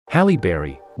Halle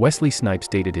Berry, Wesley Snipes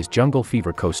dated his Jungle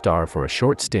Fever co-star for a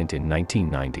short stint in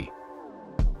 1990.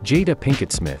 Jada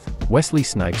Pinkett Smith, Wesley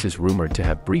Snipes is rumored to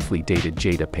have briefly dated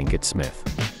Jada Pinkett Smith.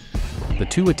 The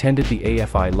two attended the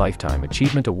AFI Lifetime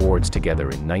Achievement Awards together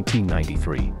in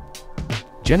 1993.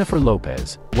 Jennifer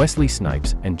Lopez, Wesley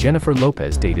Snipes, and Jennifer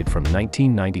Lopez dated from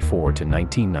 1994 to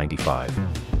 1995.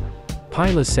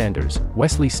 Pilaz Sanders,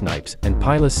 Wesley Snipes, and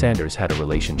Pilaz Sanders had a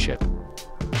relationship.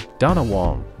 Donna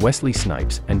Wong, Wesley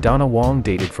Snipes, and Donna Wong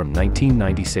dated from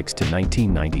 1996 to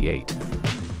 1998.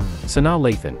 Sanaa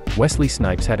Lathan, Wesley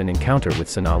Snipes had an encounter with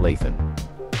Sanaa Lathan.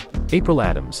 April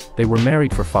Adams, they were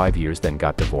married for 5 years then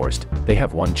got divorced, they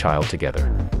have one child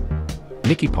together.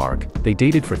 Nikki Park, they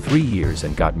dated for 3 years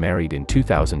and got married in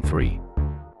 2003.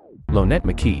 Lonette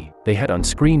McKee, they had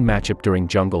on-screen matchup during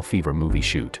Jungle Fever movie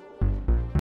shoot.